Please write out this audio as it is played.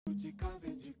You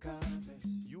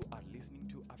are listening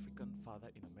to African Father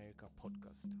in America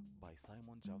podcast by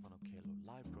Simon Javan Okello,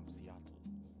 live from Seattle,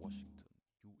 Washington,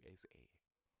 USA.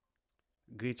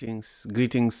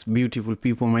 Greetings, beautiful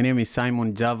people. My name is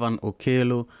Simon Javan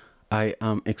Okello. I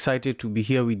am excited to be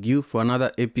here with you for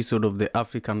another episode of the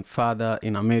African Father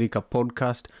in America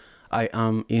podcast. I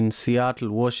am in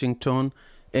Seattle, Washington,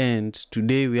 and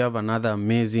today we have another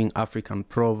amazing African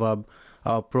proverb.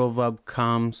 Our proverb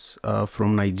comes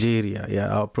from Nigeria.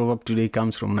 Our proverb today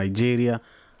comes from Nigeria.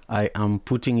 I am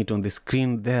putting it on the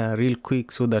screen there real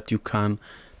quick so that you can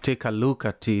take a look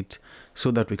at it,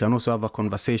 so that we can also have a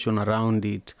conversation around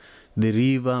it. The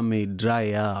river may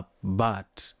dry up,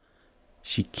 but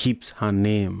she keeps her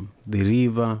name. The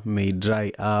river may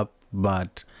dry up,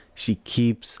 but she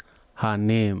keeps her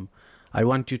name. I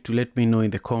want you to let me know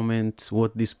in the comments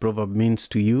what this proverb means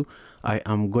to you. I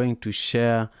am going to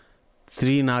share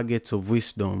 3 nuggets of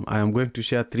wisdom. I am going to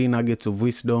share 3 nuggets of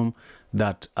wisdom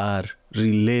that are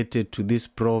related to this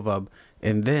proverb.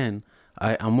 And then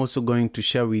I am also going to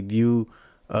share with you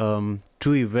 2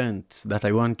 events that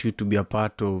I want you to be a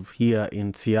part of here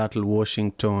in Seattle,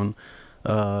 Washington.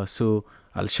 So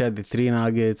I'll share the 3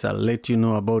 nuggets. I'll let you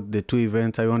know about the 2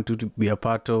 events I want you to be a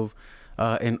part of.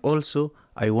 And also,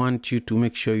 I want you to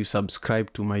make sure you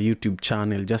subscribe to my YouTube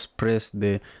channel. Just press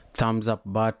the thumbs up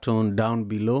button down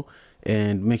below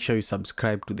and make sure you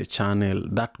subscribe to the channel.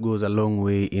 That goes a long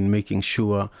way in making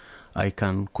sure I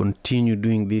can continue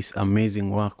doing this amazing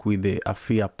work with the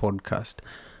AFIA podcast.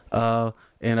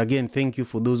 And again, thank you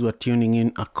for those who are tuning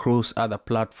in across other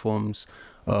platforms,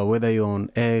 whether you're on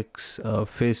X,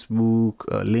 Facebook,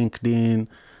 LinkedIn,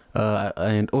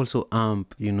 and also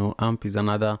AMP. AMP is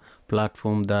another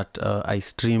platform that I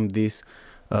stream this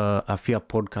AFIA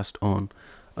podcast on.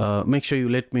 Make sure you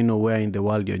let me know where in the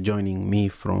world you're joining me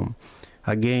from.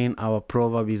 Again, our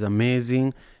proverb is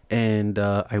amazing, and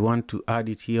I want to add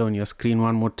it here on your screen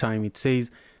one more time. It says,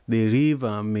 the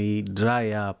river may dry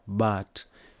up, but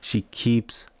she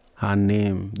keeps her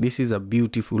name. This is a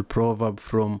beautiful proverb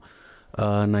from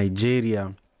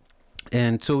Nigeria.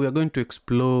 And so we are going to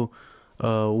explore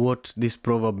what this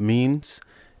proverb means,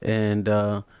 and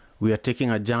we are taking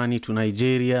a journey to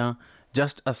Nigeria.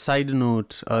 Just a side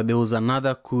note, there was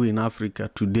another coup in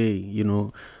Africa today.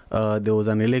 There was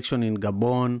an election in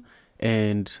Gabon,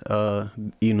 and the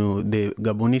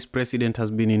Gabonese president has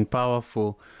been in power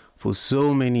for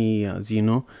so many years.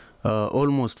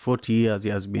 Almost 40 years he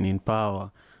has been in power,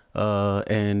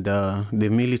 and the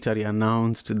military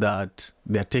announced that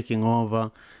they're taking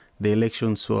over. The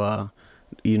elections were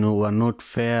not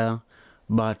fair.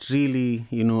 But really,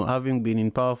 having been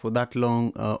in power for that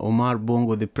long, Omar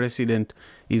Bongo, the president,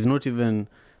 is not even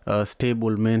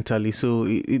stable mentally. So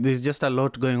there's just a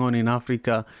lot going on in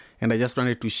Africa. And I just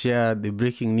wanted to share the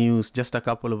breaking news. Just a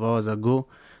couple of hours ago,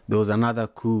 there was another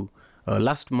coup.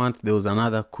 Last month, there was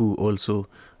another coup also.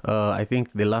 I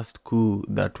think the last coup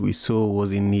that we saw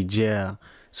was in Niger.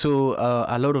 So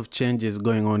a lot of changes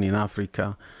going on in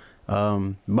Africa.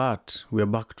 But we're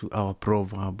back to our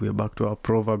proverb. We're back to our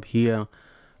proverb here.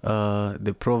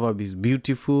 The proverb is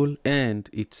beautiful, and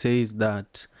it says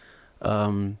that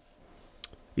the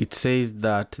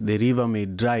river may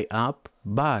dry up,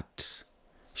 but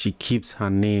she keeps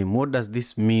her name. What does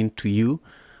this mean to you?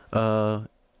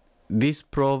 This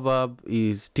proverb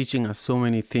is teaching us so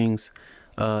many things,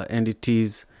 and it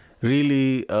is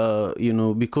really,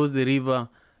 because the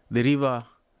river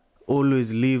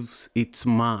always leaves its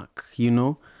mark,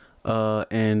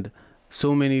 and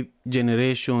so many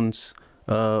generations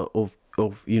of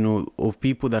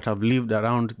people that have lived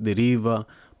around the river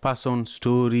pass on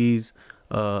stories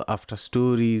after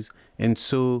stories, and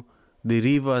so the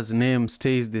river's name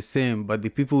stays the same, but the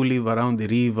people who live around the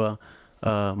river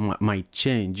might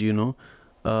change.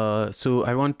 So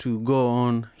I want to go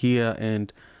on here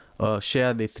and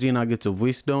share the 3 nuggets of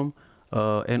wisdom.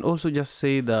 And also just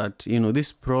say that,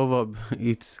 this proverb,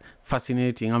 it's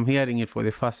fascinating. I'm hearing it for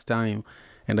the first time,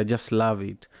 and I just love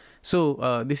it.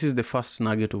 So this is the first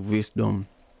nugget of wisdom.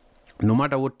 No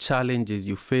matter what challenges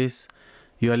you face,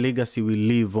 your legacy will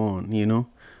live on,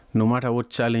 No matter what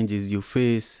challenges you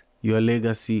face, your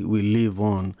legacy will live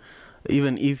on.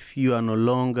 Even if you are no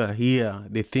longer here,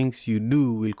 the things you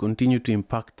do will continue to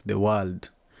impact the world.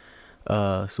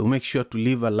 So make sure to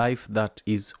live a life that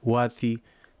is worthy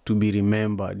to be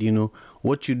remembered.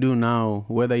 What you do now,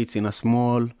 whether it's in a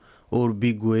small or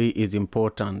big way, is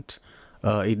important.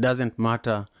 It doesn't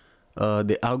matter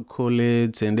the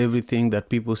accolades and everything that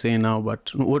people say now,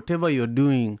 but whatever you're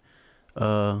doing,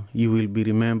 you will be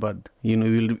remembered. You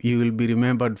will be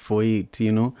remembered for it.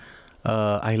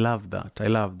 I love that. I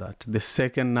love that. The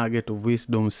second nugget of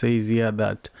wisdom says here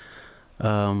that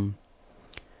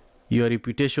your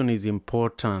reputation is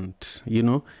important.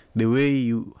 The way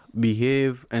you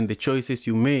behave and the choices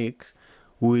you make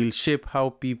will shape how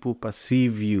people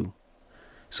perceive you.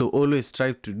 So always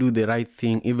strive to do the right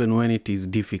thing even when it is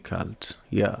difficult.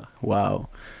 Yeah, wow.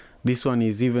 This one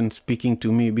is even speaking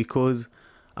to me because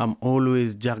I'm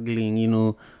always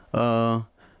juggling,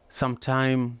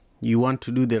 sometime you want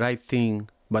to do the right thing,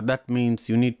 but that means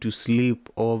you need to sleep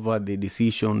over the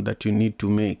decision that you need to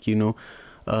make.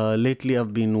 Lately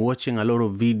I've been watching a lot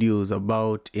of videos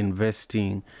about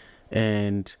investing,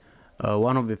 and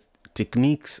one of the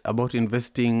techniques about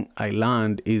investing I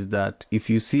learned is that if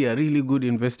you see a really good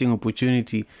investing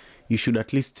opportunity, you should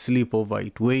at least sleep over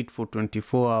it. Wait for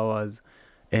 24 hours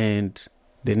and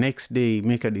the next day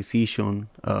make a decision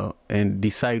and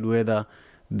decide whether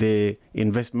the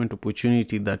investment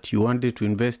opportunity that you wanted to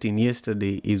invest in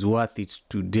yesterday is worth it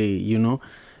today.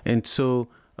 And so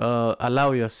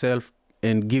allow yourself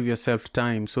and give yourself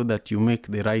time so that you make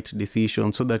the right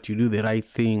decision, so that you do the right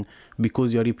thing,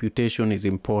 because your reputation is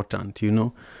important.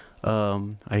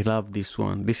 I love this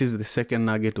one. This is the second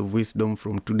nugget of wisdom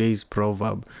from today's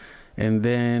proverb. And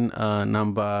then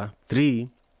number 3,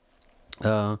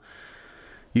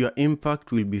 your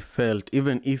impact will be felt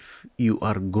even if you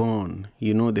are gone.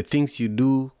 The things you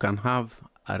do can have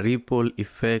a ripple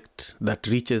effect that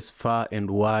reaches far and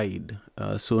wide.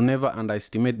 So never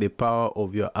underestimate the power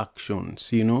of your actions.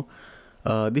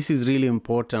 This is really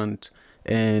important.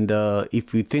 And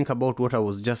if we think about what I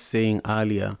was just saying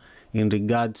earlier in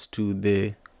regards to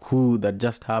the coup that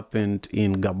just happened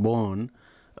in Gabon,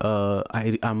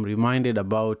 I am reminded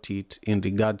about it in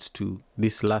regards to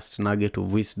this last nugget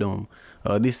of wisdom.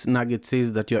 This nugget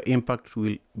says that your impact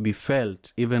will be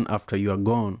felt even after you are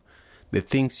gone. The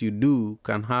things you do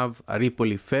can have a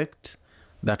ripple effect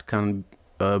that can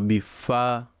be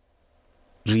far-reaching,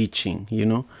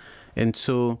 And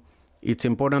so it's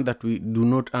important that we do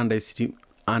not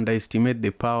underestimate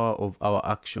the power of our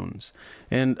actions.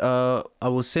 And I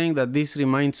was saying that this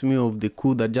reminds me of the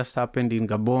coup that just happened in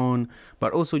Gabon,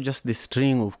 but also just the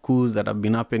string of coups that have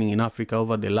been happening in Africa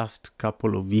over the last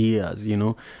couple of years.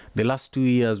 The last 2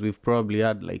 years, we've probably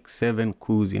had like 7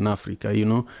 coups in Africa,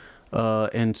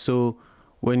 and so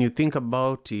when you think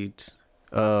about it,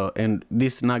 and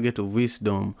this nugget of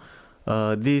wisdom,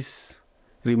 this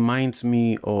reminds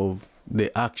me of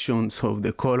the actions of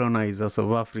the colonizers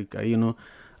of Africa.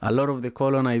 A lot of the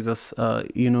colonizers,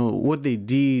 what they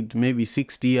did maybe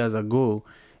 60 years ago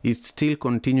is still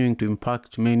continuing to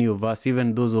impact many of us,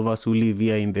 even those of us who live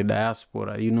here in the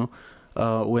diaspora.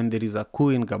 When there is a coup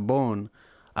in Gabon,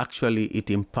 actually it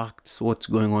impacts what's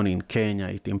going on in Kenya.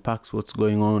 It impacts what's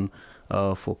going on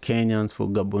for Kenyans, for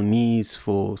Gabonese,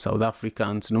 for South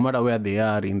Africans, no matter where they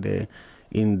are in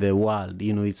the world.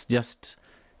 It's just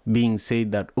being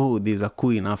said that, there's a coup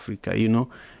in Africa,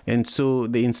 And so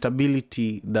the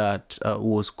instability that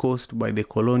was caused by the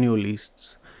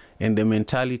colonialists and the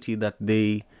mentality that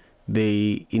they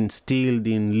instilled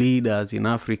in leaders in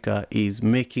Africa is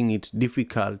making it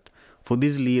difficult for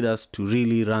these leaders to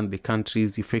really run the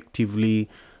countries effectively,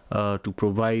 to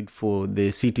provide for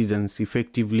the citizens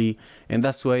effectively. And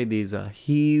that's why there's a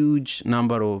huge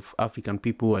number of African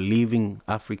people who are leaving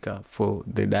Africa for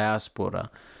the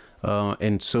diaspora.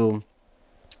 And so,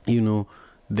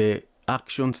 the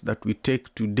actions that we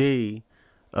take today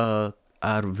are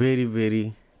very,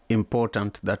 very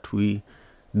important that we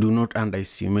do not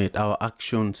underestimate. Our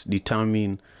actions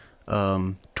determine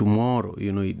tomorrow.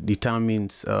 It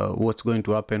determines what's going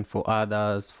to happen for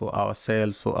others, for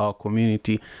ourselves, for our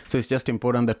community. So it's just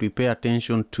important that we pay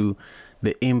attention to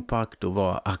the impact of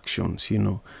our actions.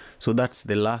 So that's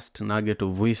the last nugget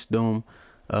of wisdom.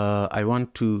 I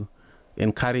want to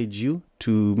encourage you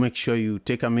to make sure you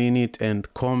take a minute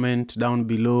and comment down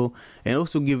below, and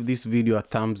also give this video a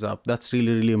thumbs up. That's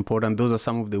really, really important. Those are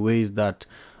some of the ways that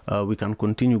we can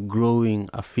continue growing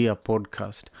AFIA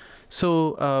podcast.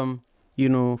 So,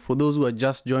 for those who are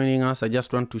just joining us, I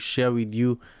just want to share with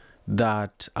you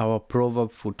that our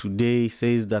proverb for today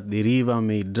says that the river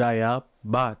may dry up,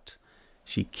 but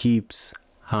she keeps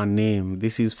her name.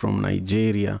 This is from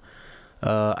Nigeria.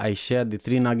 I shared the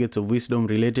 3 nuggets of wisdom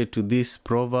related to this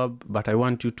proverb, but I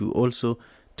want you to also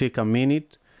take a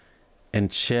minute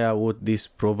and share what this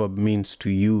proverb means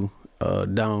to you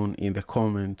down in the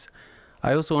comments.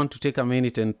 I also want to take a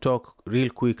minute and talk real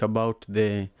quick about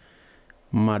the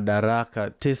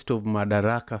Taste of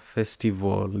Madaraka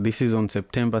Festival. This is on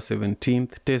September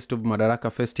 17th. Taste of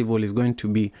Madaraka Festival is going to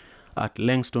be at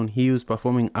Langston Hughes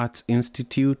Performing Arts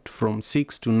Institute from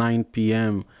 6 to 9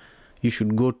 p.m. you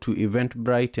should go to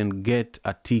Eventbrite and get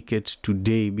a ticket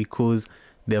today, because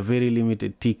there are very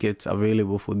limited tickets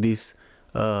available for this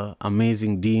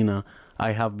amazing dinner.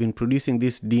 I have been producing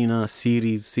this dinner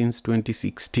series since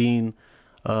 2016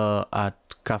 at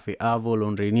Cafe Avol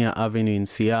on Rainier Avenue in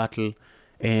Seattle,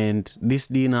 and this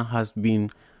dinner has been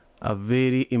a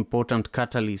very important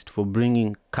catalyst for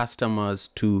bringing customers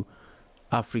to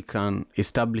African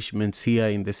establishments here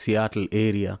in the Seattle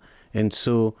area. And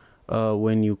so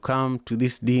when you come to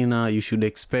this dinner, you should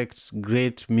expect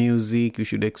great music, you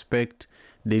should expect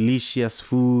delicious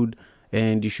food,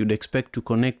 and you should expect to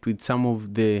connect with some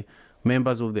of the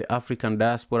members of the African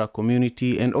diaspora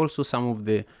community, and also some of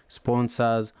the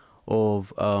sponsors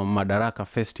of Madaraka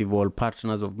Festival,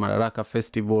 partners of Madaraka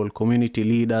Festival, community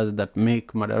leaders that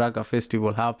make Madaraka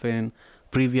Festival happen,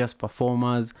 previous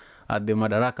performers at the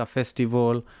Madaraka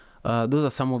Festival. Those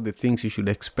are some of the things you should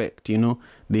expect.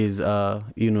 There's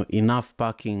enough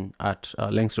parking at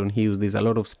Langston Hughes. There's a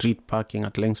lot of street parking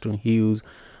at Langston Hughes.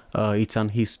 It's an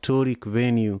historic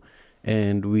venue,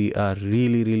 and we are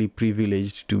really, really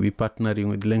privileged to be partnering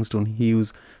with Langston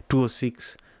Hughes,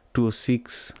 206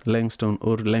 Langston,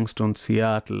 or Langston,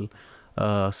 Seattle.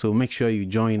 So make sure you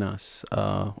join us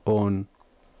on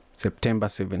September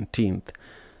 17th.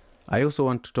 I also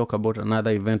want to talk about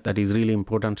another event that is really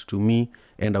important to me,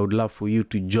 and I would love for you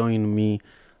to join me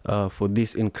for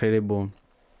this incredible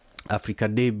Africa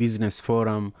Day Business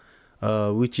Forum,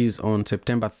 which is on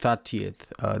September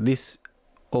 30th. This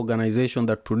organization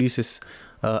that produces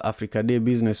Africa Day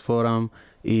Business Forum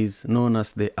is known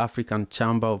as the African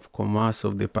Chamber of Commerce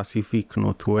of the Pacific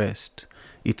Northwest.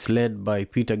 It's led by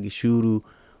Peter Gishuru,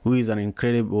 who is an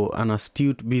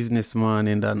astute businessman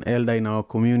and an elder in our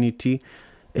community.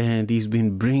 And he's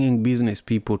been bringing business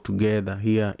people together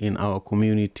here in our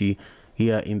community,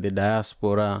 here in the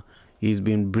diaspora. He's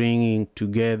been bringing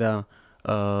together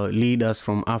leaders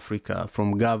from Africa,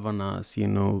 from governors,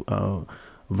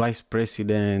 vice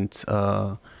presidents.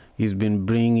 He's been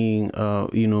bringing,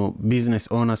 business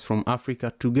owners from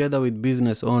Africa together with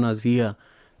business owners here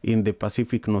in the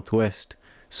Pacific Northwest.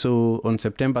 So on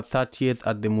September 30th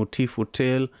at the Motif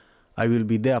Hotel, I will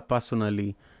be there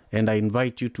personally. And I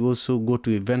invite you to also go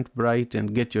to Eventbrite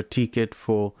and get your ticket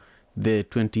for the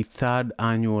 23rd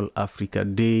Annual Africa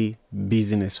Day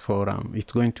Business Forum.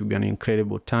 It's going to be an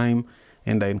incredible time,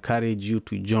 and I encourage you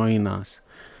to join us.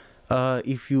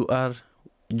 If you are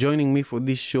joining me for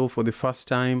this show for the first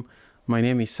time, my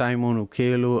name is Simon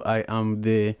Okelo. I am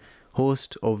the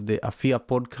host of the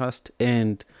AFIAPodcast,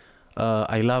 and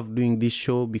I love doing this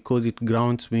show because it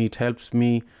grounds me, it helps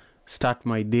me start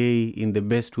my day in the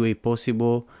best way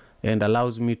possible, and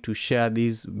allows me to share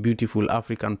these beautiful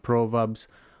African proverbs.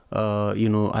 At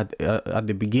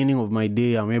the beginning of my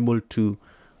day, I'm able to,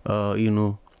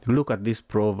 look at these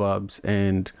proverbs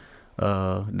and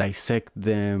dissect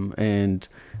them and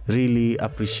really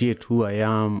appreciate who I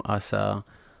am as an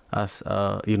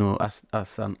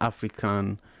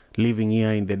African living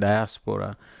here in the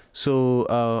diaspora.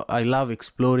 So I love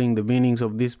exploring the meanings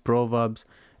of these proverbs,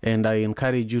 and I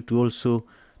encourage you to also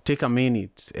take a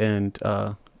minute and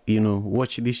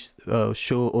watch this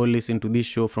show or listen to this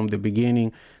show from the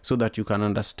beginning, so that you can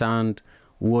understand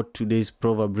what today's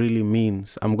proverb really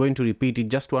means. I'm going to repeat it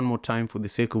just one more time for the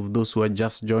sake of those who are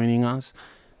just joining us.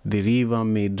 The river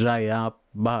may dry up,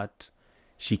 but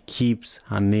she keeps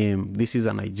her name. This is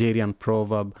a Nigerian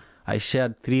proverb. I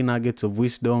shared 3 nuggets of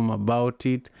wisdom about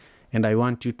it, and I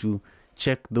want you to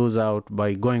check those out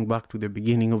by going back to the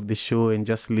beginning of the show and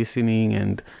just listening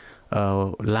and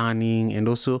learning, and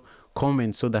also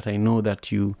comment so that I know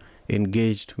that you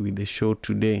engaged with the show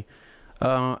today.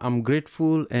 I'm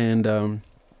grateful, and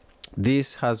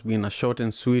this has been a short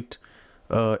and sweet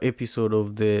episode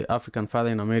of the African Father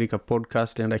in America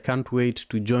podcast, and I can't wait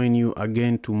to join you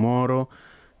again tomorrow.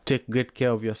 Take great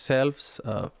care of yourselves.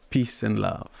 Peace and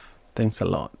love. Thanks a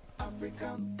lot.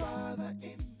 African Father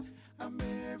in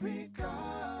America.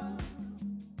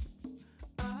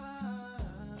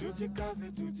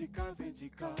 Tujikaze, tujikaze,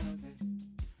 jikaze.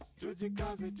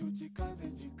 Tujikaze, tujikaze,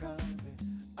 jikaze.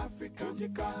 Africa,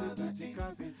 tujikaze,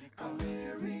 tujikaze,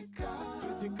 America.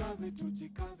 Tujikaze,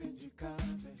 tujikaze,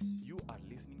 jikaze. You are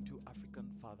listening to African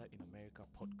Father in America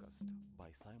podcast by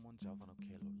Simon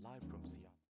Okelo, live from Seattle.